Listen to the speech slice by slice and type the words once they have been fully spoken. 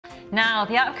Now,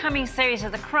 the upcoming series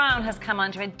of The Crown has come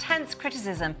under intense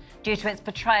criticism due to its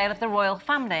portrayal of the royal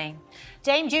family.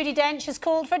 Dame Judi Dench has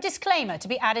called for a disclaimer to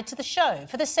be added to the show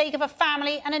for the sake of a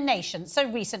family and a nation so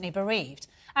recently bereaved.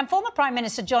 And former Prime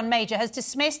Minister John Major has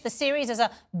dismissed the series as a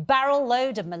barrel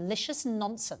load of malicious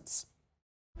nonsense.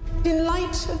 In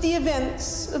light of the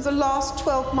events of the last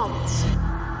 12 months,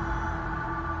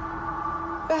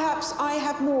 perhaps I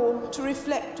have more to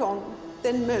reflect on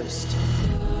than most.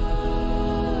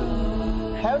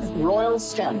 Have royal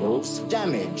scandals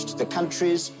damaged the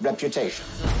country's reputation?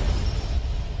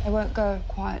 I won't go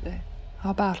quietly.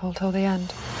 I'll battle till the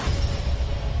end.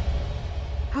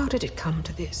 How did it come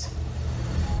to this?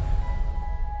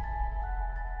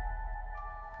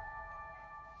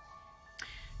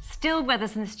 Still with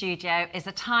us in the studio is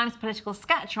the Times political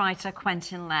sketch writer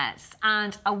Quentin Letts,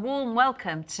 and a warm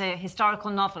welcome to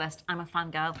historical novelist, I'm a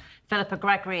fangirl, Philippa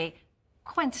Gregory.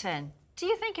 Quentin, do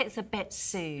you think it's a bit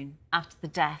soon after the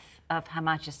death of Her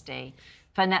Majesty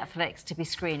for Netflix to be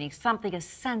screening something as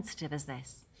sensitive as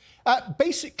this?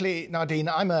 Basically, Nadine,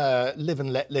 I'm a live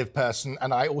and let live person,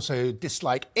 and I also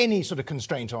dislike any sort of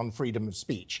constraint on freedom of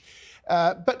speech.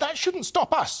 But that shouldn't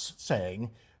stop us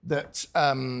saying that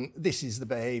this is the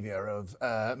behaviour of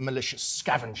malicious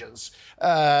scavengers,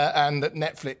 and that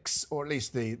Netflix, or at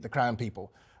least the Crown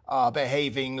people, are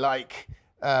behaving like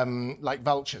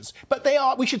vultures. But they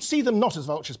are, we should see them not as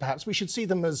vultures, perhaps. We should see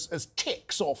them as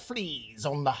ticks or fleas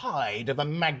on the hide of a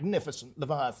magnificent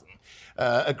leviathan,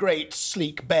 a great,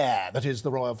 sleek bear that is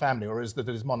the royal family, or that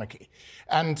is monarchy.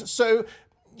 And so,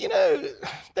 you know,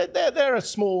 they're a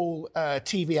small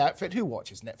TV outfit who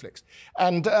watches Netflix.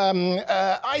 And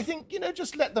I think, you know,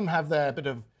 just let them have their bit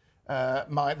of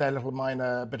their little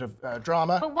minor bit of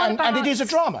drama. And it is a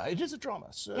drama. It is a drama.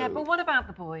 So. Yeah, but what about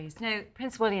the boys? No,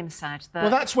 Prince William said that.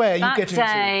 Well, that's where you get into.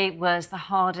 That day was the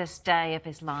hardest day of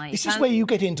his life. This is where you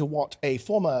get into what a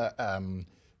former.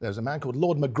 There's a man called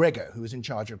Lord MacGregor who was in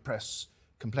charge of press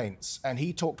complaints, and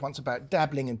he talked once about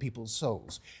dabbling in people's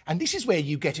souls. And this is where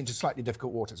you get into slightly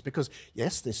difficult waters, because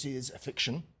yes, this is a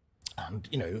fiction, and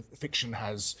you know, fiction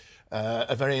has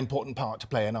a very important part to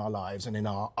play in our lives and in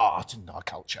our art and our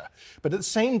culture. But at the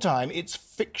same time, it's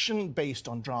fiction based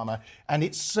on drama, and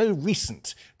it's so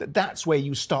recent that that's where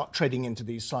you start treading into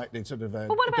these slightly sort of. But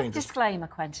what about the disclaimer,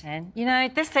 Quentin? You know,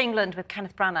 This England with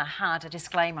Kenneth Branagh had a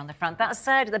disclaimer on the front that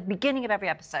said at the beginning of every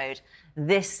episode,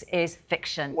 this is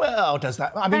fiction. Well, does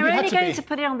that? I mean, they're only going to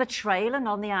put it on the trailer,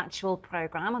 not on the actual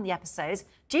programme, on the episodes.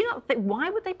 Do you not think, why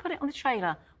would they put it on the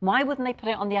trailer? Why wouldn't they put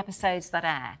it on the episodes that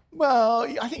air? Well,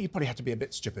 I think you probably have to be a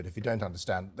bit stupid if you don't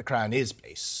understand that The Crown is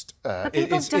based. But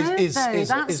people don't, though.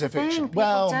 That's the thing.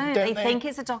 People don't. They think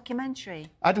it's a documentary.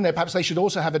 I don't know. Perhaps they should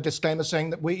also have a disclaimer saying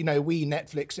that we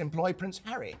Netflix employ Prince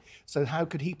Harry. So how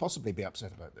could he possibly be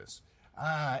upset about this?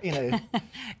 You know,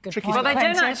 tricky. Well, they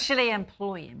don't actually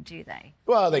employ him, do they?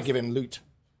 Well, they give him loot.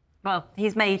 Well,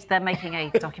 they're making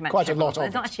a documentary. Quite a lot of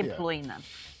it. They're not actually employing them.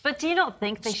 But do you not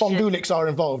think they Spondulics are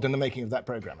involved in the making of that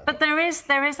programme. But there is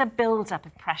a build-up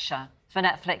of pressure for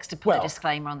Netflix to put a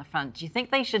disclaimer on the front. Do you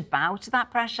think they should bow to that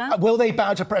pressure? Will they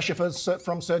bow to pressure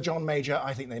from Sir John Major?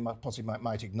 I think they possibly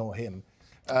might ignore him.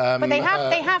 But they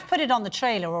have put it on the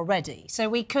trailer already, so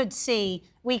we could see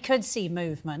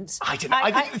movement. I don't know.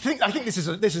 I think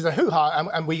this is a hoo-ha,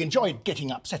 and we enjoyed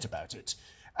getting upset about it.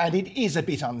 And it is a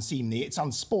bit unseemly. It's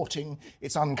unsporting.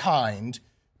 It's unkind.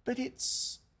 But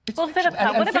it's well, fiction.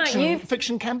 Philippa, what about you?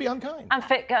 Fiction can be unkind.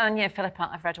 And yeah, Philippa,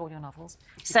 I've read all your novels.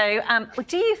 So,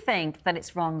 do you think that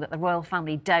it's wrong that the royal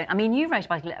family don't? I mean, you wrote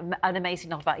an amazing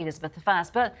novel about Elizabeth I,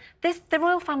 but the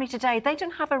royal family today, they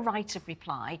don't have a right of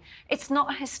reply. It's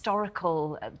not a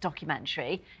historical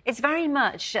documentary. It's very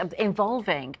much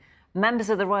involving members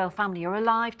of the royal family who are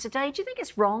alive today. Do you think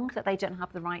it's wrong that they don't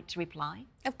have the right to reply?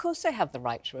 Of course they have the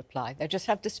right to reply. They just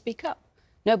have to speak up.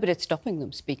 Nobody's stopping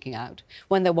them speaking out.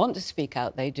 When they want to speak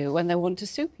out, they do. When they want to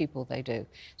sue people, they do.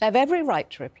 They have every right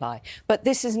to reply. But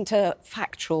this isn't a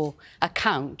factual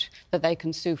account that they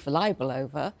can sue for libel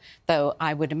over, though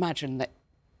I would imagine that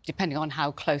depending on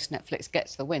how close Netflix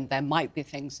gets the wind, there might be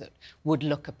things that would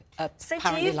look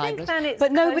apparently libelous.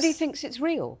 But nobody thinks it's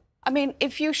real. I mean,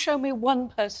 if you show me one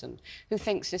person who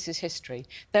thinks this is history,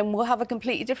 then we'll have a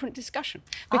completely different discussion.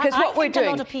 Because what we're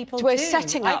doing, we're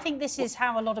setting up. I think this is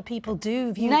how a lot of people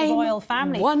do view the royal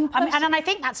family. One person. And I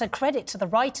think that's a credit to the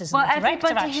writers and the director,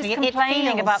 everybody actually. is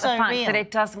complaining about the fact that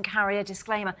it doesn't carry a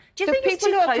disclaimer. Do you think it's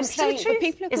too close to the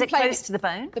truth? Is it close to the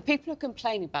bone? The people who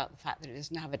complain about the fact that it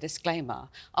doesn't have a disclaimer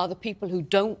are the people who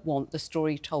don't want the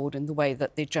story told in the way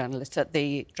that the journalists, that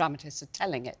the dramatists are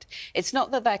telling it. It's not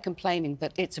that they're complaining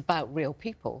that it's about real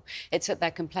people. It's that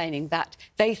they're complaining that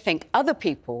they think other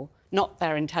people not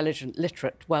their intelligent,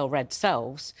 literate, well-read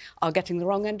selves, are getting the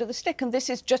wrong end of the stick. And this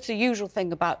is just a usual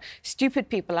thing about stupid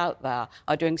people out there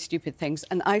are doing stupid things,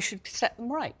 and I should set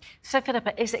them right. So,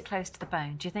 Philippa, is it close to the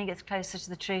bone? Do you think it's closer to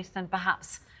the truth than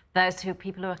perhaps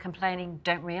people who are complaining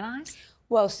don't realise?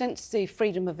 Well, since the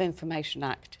Freedom of Information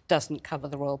Act doesn't cover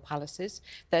the royal palaces,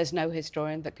 there's no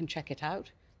historian that can check it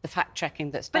out. The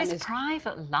fact-checking that's done But it's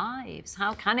private lives.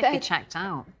 How can it be checked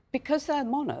out? Because they're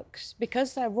monarchs,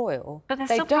 because they're royal. But they're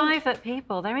still private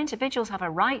people. Their individuals have a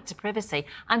right to privacy,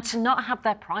 and to not have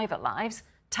their private lives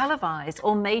televised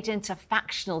or made into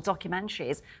factional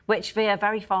documentaries which veer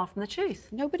very far from the truth.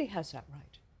 Nobody has that right.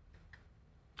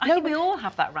 I think we all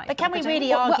have that right. But can we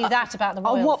really argue that about the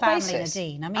royal family,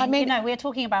 Nadine? I mean, you know, we're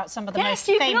talking about some of the most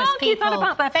famous people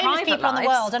about their in the lives.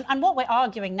 world, and what we're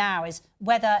arguing now is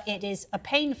whether it is a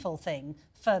painful thing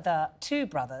for the two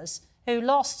brothers who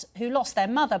lost their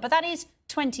mother. But that is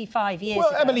 25 years ago.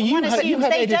 Well, Emily, you have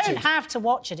they edited. don't have to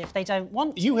watch it if they don't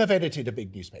want to. You have edited a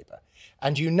big newspaper,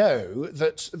 and you know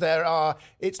that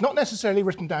it's not necessarily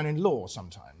written down in law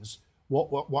sometimes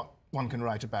what one can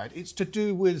write about. It's to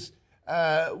do with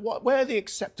where the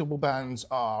acceptable bounds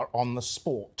are on the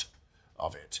sport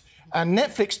of it. And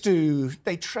Netflix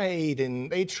they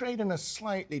trade in a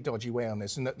slightly dodgy way on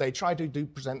this, in that they try to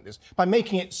present this by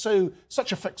making it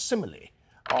such a facsimile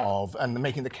of, and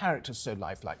making the characters so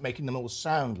lifelike, making them all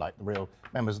sound like the real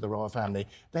members of the royal family.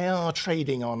 They are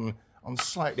trading on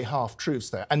slightly half-truths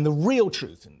there. And the real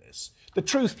truth in this, the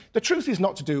truth is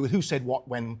not to do with who said what,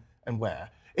 when and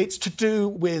where. It's to do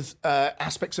with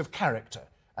aspects of character.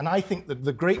 And I think that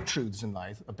the great truths in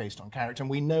life are based on character, and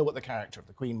we know what the character of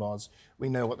the Queen was, we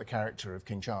know what the character of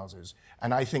King Charles is,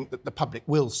 and I think that the public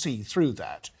will see through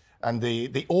that, and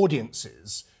the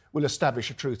audiences will establish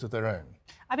a truth of their own.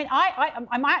 I mean,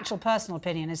 my actual personal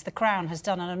opinion is the Crown has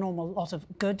done an enormous lot of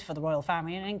good for the royal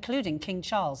family, including King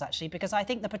Charles, actually, because I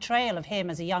think the portrayal of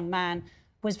him as a young man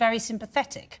was very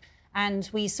sympathetic. And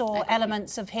we saw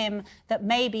elements of him that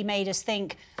maybe made us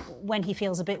think when he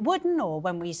feels a bit wooden, or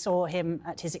when we saw him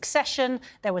at his accession,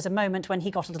 there was a moment when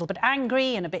he got a little bit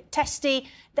angry and a bit testy.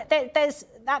 There's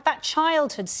that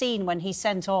childhood scene when he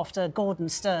sent off to Gordon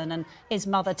Stern and his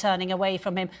mother turning away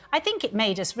from him. I think it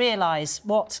made us realise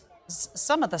what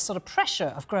some of the sort of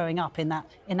pressure of growing up in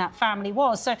that family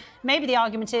was. So maybe the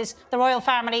argument is the royal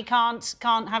family can't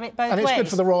have it both ways. And it's good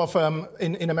for the royal firm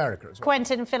in America as well.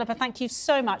 Quentin and Philippa, thank you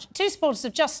so much. Two supporters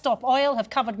of Just Stop Oil have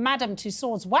covered Madame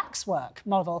Tussauds waxwork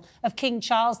model of King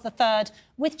Charles III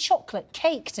with chocolate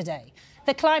cake today.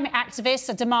 The climate activists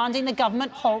are demanding the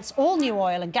government halts all new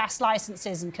oil and gas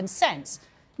licences and consents.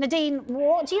 Nadine,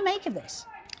 what do you make of this?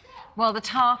 Well, the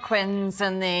Tarquins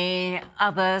and the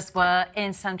others were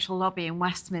in Central Lobby in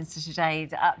Westminster today,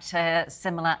 up to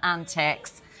similar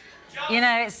antics. You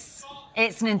know,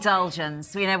 it's an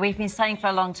indulgence. You know, we've been saying for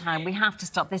a long time, we have to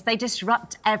stop this. They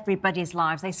disrupt everybody's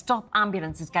lives. They stop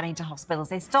ambulances getting to hospitals.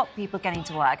 They stop people getting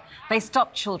to work. They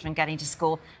stop children getting to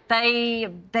school.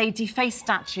 They deface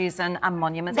statues and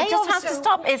monuments. It just has to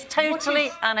stop. It's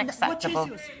totally unacceptable.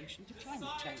 What is your solution to climate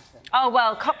change, then? Oh,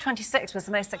 well, COP26 was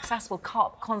the most successful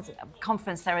COP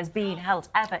conference there has been held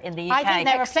ever in the UK. I think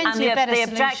there are plenty of better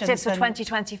solutions. The objectives for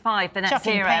 2025, the net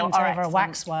zero, are over a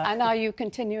waxwork. And are you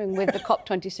continuing with the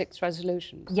COP26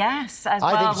 resolutions? Yes, as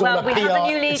I well. think it's all we have a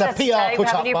new leader it's a PR today. put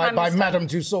up by Madame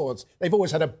Tussauds. They've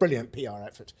always had a brilliant PR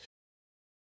effort.